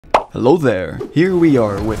Hello there, here we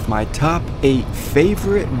are with my top 8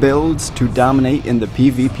 favorite builds to dominate in the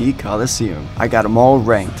PvP Colosseum. I got them all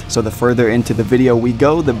ranked, so the further into the video we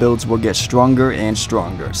go, the builds will get stronger and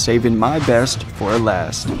stronger, saving my best for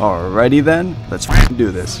last. Alrighty then, let's do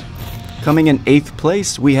this. Coming in 8th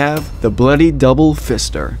place, we have the Bloody Double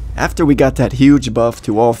Fister. After we got that huge buff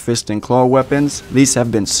to all fist and claw weapons, these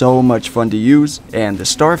have been so much fun to use, and the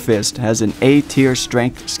Star Fist has an A tier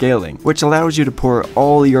strength scaling, which allows you to pour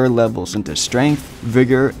all your levels into strength,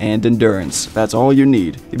 vigor, and endurance. That's all you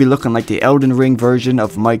need. You'd be looking like the Elden Ring version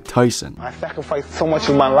of Mike Tyson. I sacrificed so much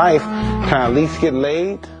of my life, can I at least get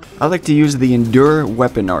laid? I like to use the Endure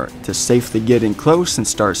weapon art to safely get in close and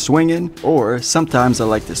start swinging, or sometimes I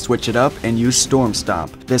like to switch it up and use Storm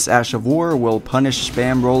Stomp. This Ash of War will punish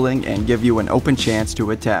spam rolling and give you an open chance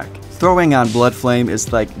to attack. Throwing on Blood Flame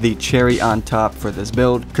is like the cherry on top for this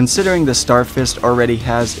build. Considering the Star Fist already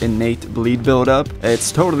has innate bleed buildup,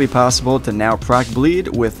 it's totally possible to now proc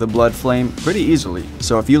bleed with the Blood Flame pretty easily.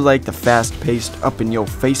 So if you like the fast-paced,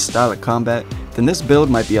 up-in-your-face style of combat, then this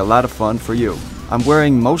build might be a lot of fun for you. I'm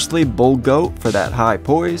wearing mostly Bull Goat for that high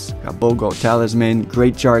poise, got Bull Goat Talisman,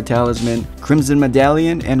 Great Jar Talisman, Crimson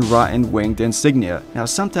Medallion, and Rotten Winged Insignia. Now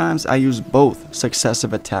sometimes I use both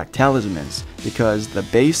successive attack talismans, because the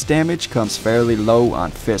base damage comes fairly low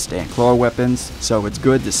on fist and claw weapons, so it's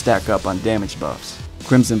good to stack up on damage buffs.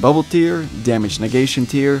 Crimson Bubble tier, Damage Negation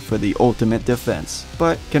tier for the ultimate defense,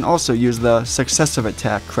 but can also use the successive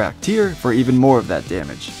attack crack tier for even more of that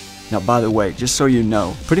damage. Now by the way, just so you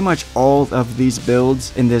know, pretty much all of these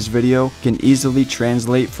builds in this video can easily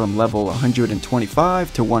translate from level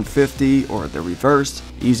 125 to 150 or the reverse.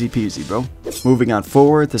 Easy peasy, bro. Moving on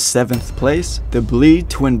forward to 7th place, the Bleed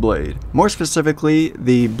Twinblade. More specifically,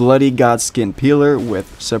 the Bloody Godskin Peeler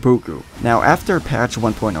with Seppuku. Now after patch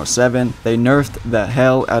 1.07, they nerfed the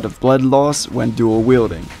hell out of blood loss when dual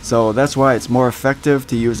wielding. So that's why it's more effective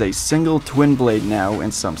to use a single Twinblade now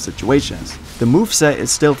in some situations. The moveset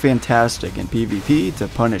is still fantastic in PvP to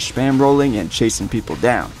punish spam rolling and chasing people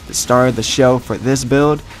down. The star of the show for this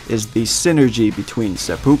build is the synergy between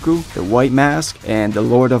Seppuku, the White Mask, and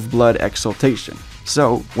the Lord of Blood Exaltation.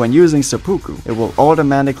 So, when using Seppuku, it will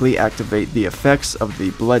automatically activate the effects of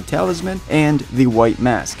the Blood Talisman and the White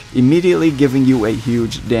Mask, immediately giving you a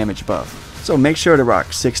huge damage buff. So make sure to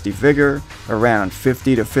rock 60 Vigor, around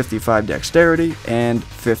 50 to 55 Dexterity, and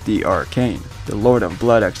 50 Arcane. The Lord of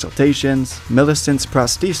Blood Exaltations, Millicent's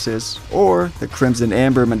Prosthesis, or the Crimson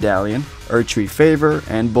Amber Medallion, Erdtree Favor,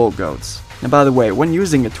 and Bull Goats. Now by the way, when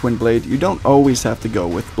using a Twin Blade, you don't always have to go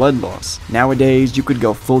with blood loss. Nowadays, you could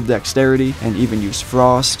go full dexterity and even use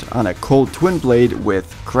Frost on a cold Twin Blade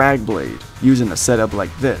with Crag Blade, using a setup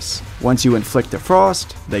like this. Once you inflict a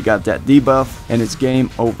Frost, they got that debuff, and it's game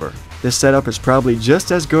over. This setup is probably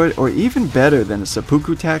just as good or even better than the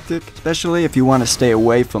Seppuku tactic, especially if you want to stay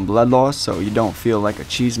away from blood loss so you don't feel like a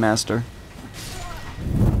cheese master.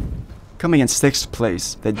 Coming in 6th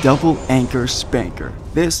place, the Double Spanker.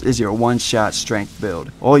 This is your one-shot strength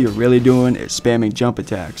build. All you're really doing is spamming jump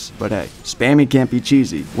attacks. But hey, spamming can't be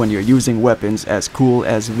cheesy when you're using weapons as cool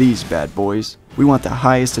as these bad boys. We want the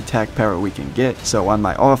highest attack power we can get, so on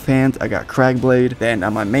my offhand I got Cragblade, then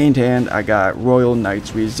on my main hand I got Royal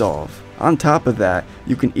Knight's Resolve. On top of that,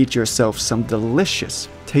 you can eat yourself some delicious,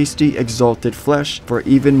 tasty exalted flesh for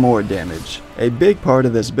even more damage. A big part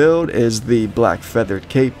of this build is the Black Feathered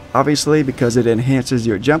Cape, obviously because it enhances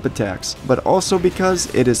your jump attacks, but also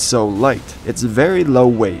because it is so light. It's very low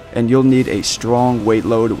weight, and you'll need a strong weight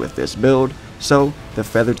load with this build, so the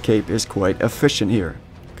Feathered Cape is quite efficient here.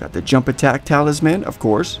 Got the Jump Attack Talisman, of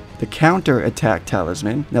course. The Counter Attack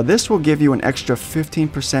Talisman. Now this will give you an extra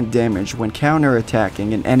 15% damage when counter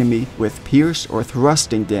attacking an enemy with pierce or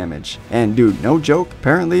thrusting damage. And dude, no joke,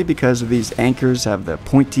 apparently because these anchors have the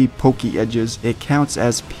pointy pokey edges, it counts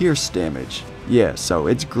as pierce damage. Yeah, so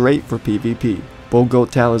it's great for PvP. Bull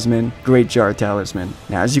Goat Talisman, Great Jar Talisman.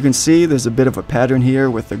 Now as you can see, there's a bit of a pattern here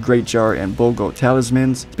with the Great Jar and Bull Goat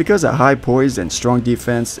Talismans. It's because a high poise and strong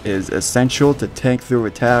defense is essential to tank through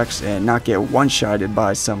attacks and not get one-shotted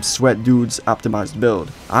by some sweat dude's optimized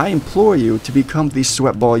build. I implore you to become the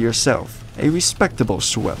sweat ball yourself, a respectable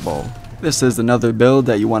sweat ball. This is another build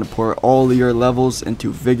that you want to pour all your levels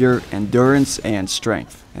into vigor, endurance, and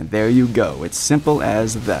strength. And there you go, it's simple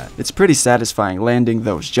as that. It's pretty satisfying landing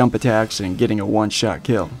those jump attacks and getting a one-shot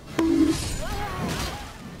kill. In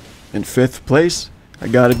 5th place, I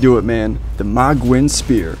gotta do it man, the Magwin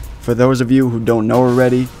Spear. For those of you who don't know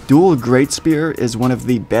already, Dual Great Spear is one of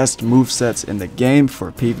the best movesets in the game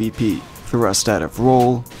for PvP. Thrust out of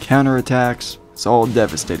roll, counterattacks, It's all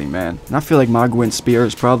devastating, man. And I feel like Magwin Spear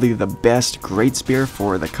is probably the best great spear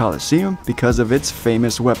for the Colosseum because of its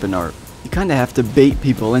famous weapon art. You kinda have to bait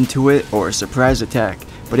people into it or a surprise attack,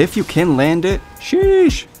 but if you can land it,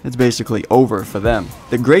 sheesh, it's basically over for them.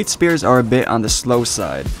 The great spears are a bit on the slow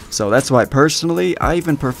side, so that's why personally I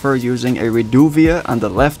even prefer using a Reduvia on the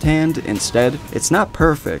left hand instead. It's not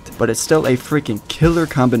perfect, but it's still a freaking killer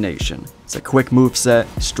combination. It's a quick moveset,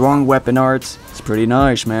 strong weapon arts, it's pretty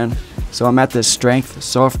nice, man. So I'm at this strength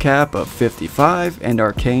soft cap of 55 and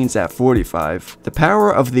arcanes at 45. The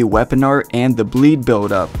power of the weapon art and the bleed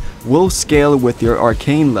buildup will scale with your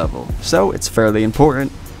arcane level, so it's fairly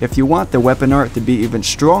important. If you want the weapon art to be even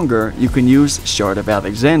stronger, you can use Shard of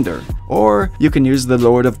Alexander. Or you can use the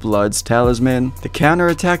Lord of Blood's talisman, the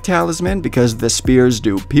counterattack talisman because the spears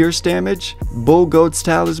do pierce damage, Bull Goat's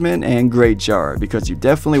talisman, and Great Jar because you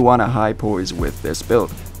definitely want a high poise with this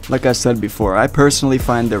build. Like I said before, I personally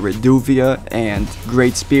find the Reduvia and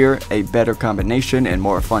Great Spear a better combination and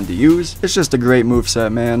more fun to use. It's just a great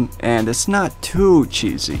moveset, man, and it's not too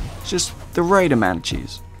cheesy. It's just the right amount of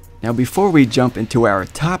cheese. Now before we jump into our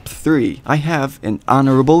top 3, I have an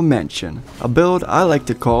honorable mention, a build I like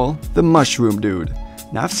to call the Mushroom Dude.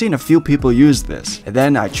 Now I've seen a few people use this, and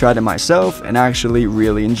then I tried it myself and actually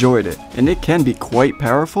really enjoyed it. And it can be quite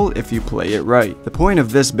powerful if you play it right. The point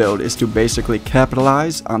of this build is to basically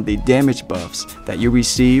capitalize on the damage buffs that you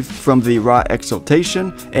receive from the Rot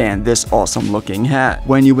Exaltation and this awesome looking hat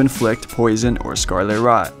when you inflict poison or Scarlet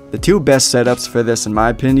Rot. The two best setups for this in my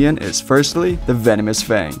opinion is firstly, the Venomous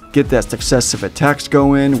Fang. Get that successive attacks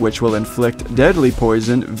going which will inflict deadly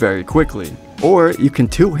poison very quickly. Or you can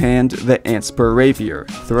two-hand the Antspur Rapier.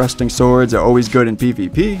 Thrusting swords are always good in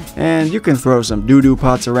PvP, and you can throw some doo-doo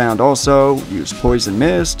pots around also, use Poison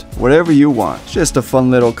Mist, whatever you want. Just a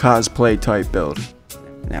fun little cosplay type build.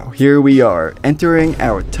 Now here we are, entering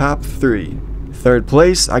our top 3. Third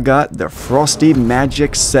place, I got the Frosty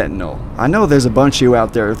Magic Sentinel. I know there's a bunch of you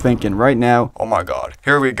out there thinking right now, oh my god,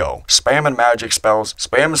 here we go, spamming magic spells,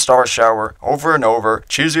 spamming Star Shower, over and over,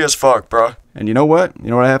 cheesy as fuck, bruh. And you know what? You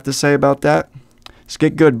know what I have to say about that? Just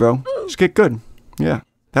get good, bro. Just get good. Yeah,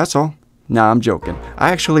 that's all. Nah, I'm joking.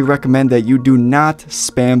 I actually recommend that you do not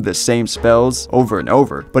spam the same spells over and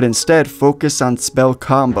over, but instead focus on spell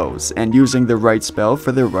combos and using the right spell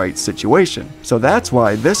for the right situation. So that's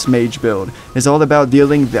why this mage build is all about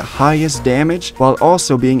dealing the highest damage while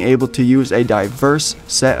also being able to use a diverse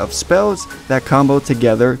set of spells that combo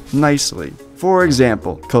together nicely. For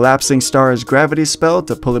example, Collapsing Star's gravity spell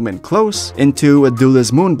to pull him in close, into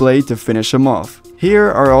Adula's Moonblade to finish him off. Here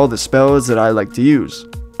are all the spells that I like to use.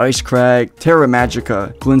 Ice Crag, Terra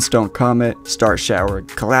Magica, Glintstone Comet, Star Shower,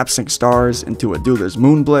 Collapsing Stars into Adula's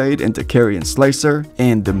Moonblade into Carrion Slicer,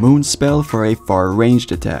 and the Moon spell for a far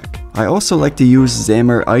ranged attack. I also like to use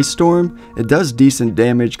Zammer Ice Storm. It does decent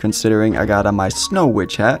damage considering I got on my Snow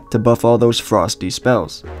Witch hat to buff all those frosty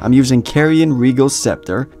spells. I'm using Carrion Regal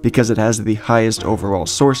Scepter because it has the highest overall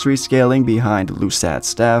sorcery scaling behind Lusat's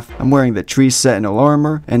Staff. I'm wearing the Tree Sentinel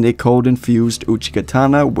armor and a cold infused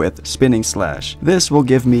Uchikatana with Spinning Slash. This will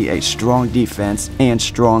give me a strong defense and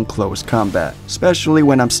strong close combat, especially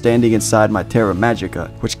when I'm standing inside my Terra Magica,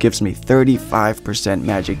 which gives me 35%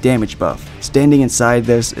 magic damage buff. Standing inside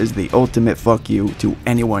this is the ultimate fuck you to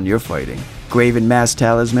anyone you're fighting. Graven Mass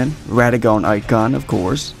Talisman, Radagon Icon of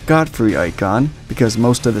course, Godfrey Icon because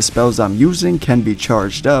most of the spells I'm using can be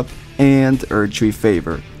charged up, and Erdtree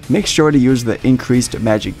Favor. Make sure to use the increased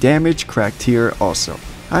magic damage cracked here also.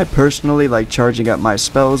 I personally like charging up my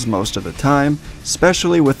spells most of the time,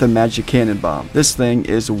 especially with the Magic Cannon Bomb. This thing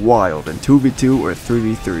is wild in 2v2 or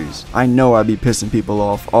 3v3s. I know I be pissing people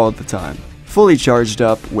off all the time. Fully charged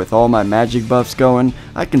up with all my magic buffs going,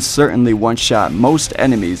 I can certainly one-shot most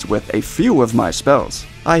enemies with a few of my spells.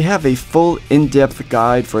 I have a full in-depth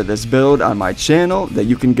guide for this build on my channel that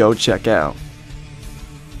you can go check out.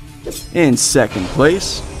 In second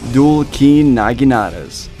place, Dual Keen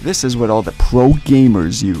Naginatas. This is what all the pro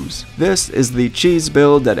gamers use. This is the cheese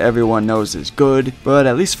build that everyone knows is good, but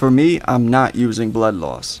at least for me, I'm not using blood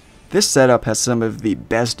loss. This setup has some of the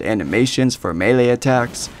best animations for melee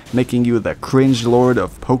attacks, making you the cringe lord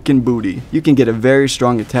of pokin' booty. You can get a very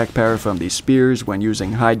strong attack power from these spears when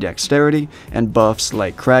using high dexterity and buffs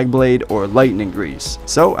like Cragblade or Lightning Grease.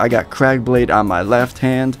 So I got Cragblade on my left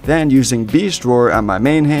hand, then using Beast Roar on my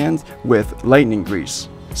main hand with Lightning Grease.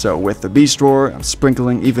 So with the Beast Roar, I'm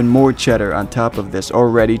sprinkling even more cheddar on top of this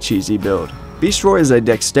already cheesy build. Beast Roar is a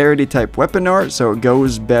dexterity type weapon art, so it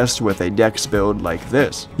goes best with a dex build like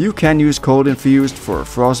this. You can use Cold Infused for a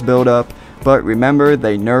frost build up, but remember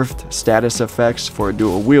they nerfed status effects for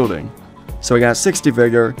dual wielding. So I got 60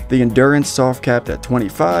 vigor, the endurance soft capped at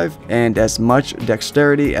 25, and as much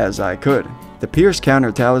dexterity as I could. The Pierce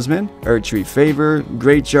Counter Talisman, Erdtree Favor,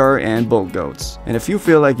 Great Jar, and Bolt Goats. And if you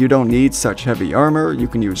feel like you don't need such heavy armor, you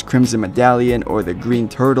can use Crimson Medallion or the Green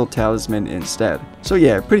Turtle Talisman instead. So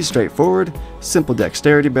yeah, pretty straightforward, simple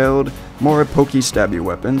dexterity build, more pokey stabby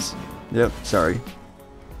weapons. Yep, sorry.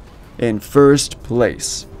 In first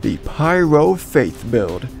place, the Pyro Faith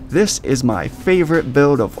build. This is my favorite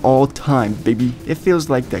build of all time, baby. It feels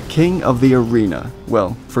like the king of the arena.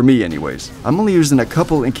 Well, for me anyways. I'm only using a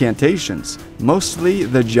couple incantations, mostly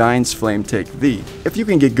the Giant's Flame Take Thee. If you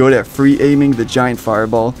can get good at free aiming the Giant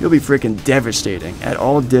Fireball, you'll be freaking devastating at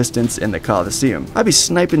all distance in the Colosseum. I'll be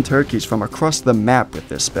sniping turkeys from across the map with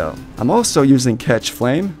this spell. I'm also using Catch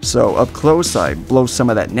Flame, so up close I blow some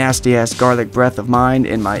of that nasty ass garlic breath of mine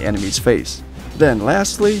in my enemy's face. Then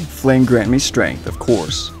lastly, Flame Grant Me Strength, of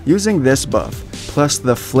course. Using this buff, plus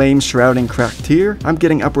the Flame Shrouding cracked tier, I'm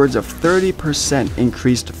getting upwards of 30%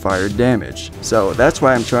 increased fire damage. So that's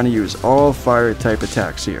why I'm trying to use all fire type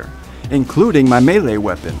attacks here, including my melee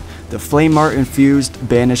weapon. The Flame Art infused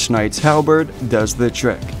Banished Knight's Halberd does the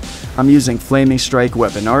trick. I'm using Flaming Strike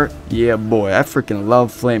weapon art. Yeah boy, I freaking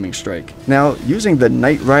love Flaming Strike. Now, using the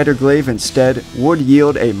Knight Rider Glaive instead would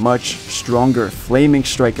yield a much stronger Flaming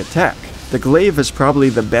Strike attack. The glaive is probably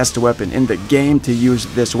the best weapon in the game to use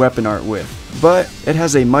this weapon art with, but it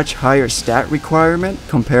has a much higher stat requirement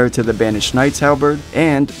compared to the Banished Knight's Halberd,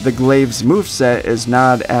 and the glaive's moveset is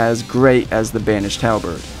not as great as the Banished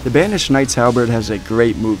Halberd. The Banished Knight's Halberd has a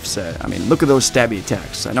great moveset. I mean, look at those stabby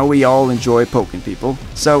attacks. I know we all enjoy poking people,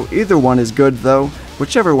 so either one is good though,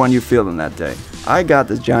 whichever one you feel in that day. I got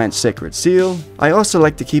the Giant Sacred Seal. I also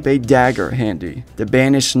like to keep a dagger handy. The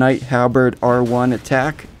Banished Knight Halberd R1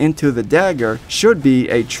 attack into the dagger should be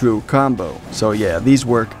a true combo. So yeah, these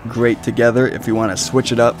work great together if you want to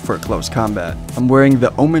switch it up for close combat. I'm wearing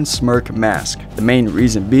the Omen Smirk mask. The main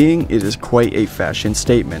reason being it is quite a fashion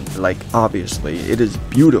statement. Like, obviously, it is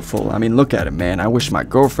beautiful. I mean, look at it, man. I wish my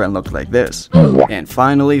girlfriend looked like this. And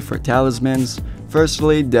finally, for talismans,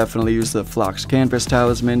 firstly, definitely use the Phlox Canvas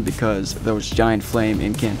Talisman because those Giant Flame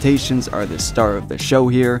incantations are the star of the show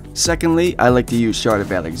here. Secondly, I like to use Shard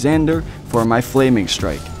of Alexander for my Flaming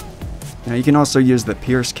Strike. Now you can also use the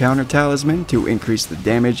Pierce Counter Talisman to increase the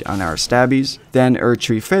damage on our stabbies, then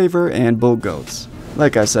Erdtree Favor and Bull Goats.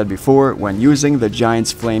 Like I said before, when using the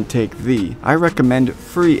Giant's Flame Take Thee, I recommend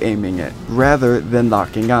free aiming it rather than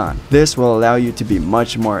locking on. This will allow you to be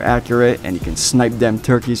much more accurate and you can snipe them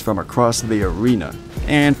turkeys from across the arena.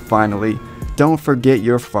 And finally, don't forget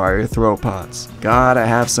your fire throw pots. Gotta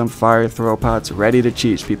have some fire throw pots ready to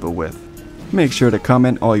cheese people with. Make sure to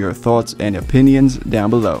comment all your thoughts and opinions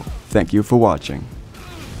down below. Thank you for watching.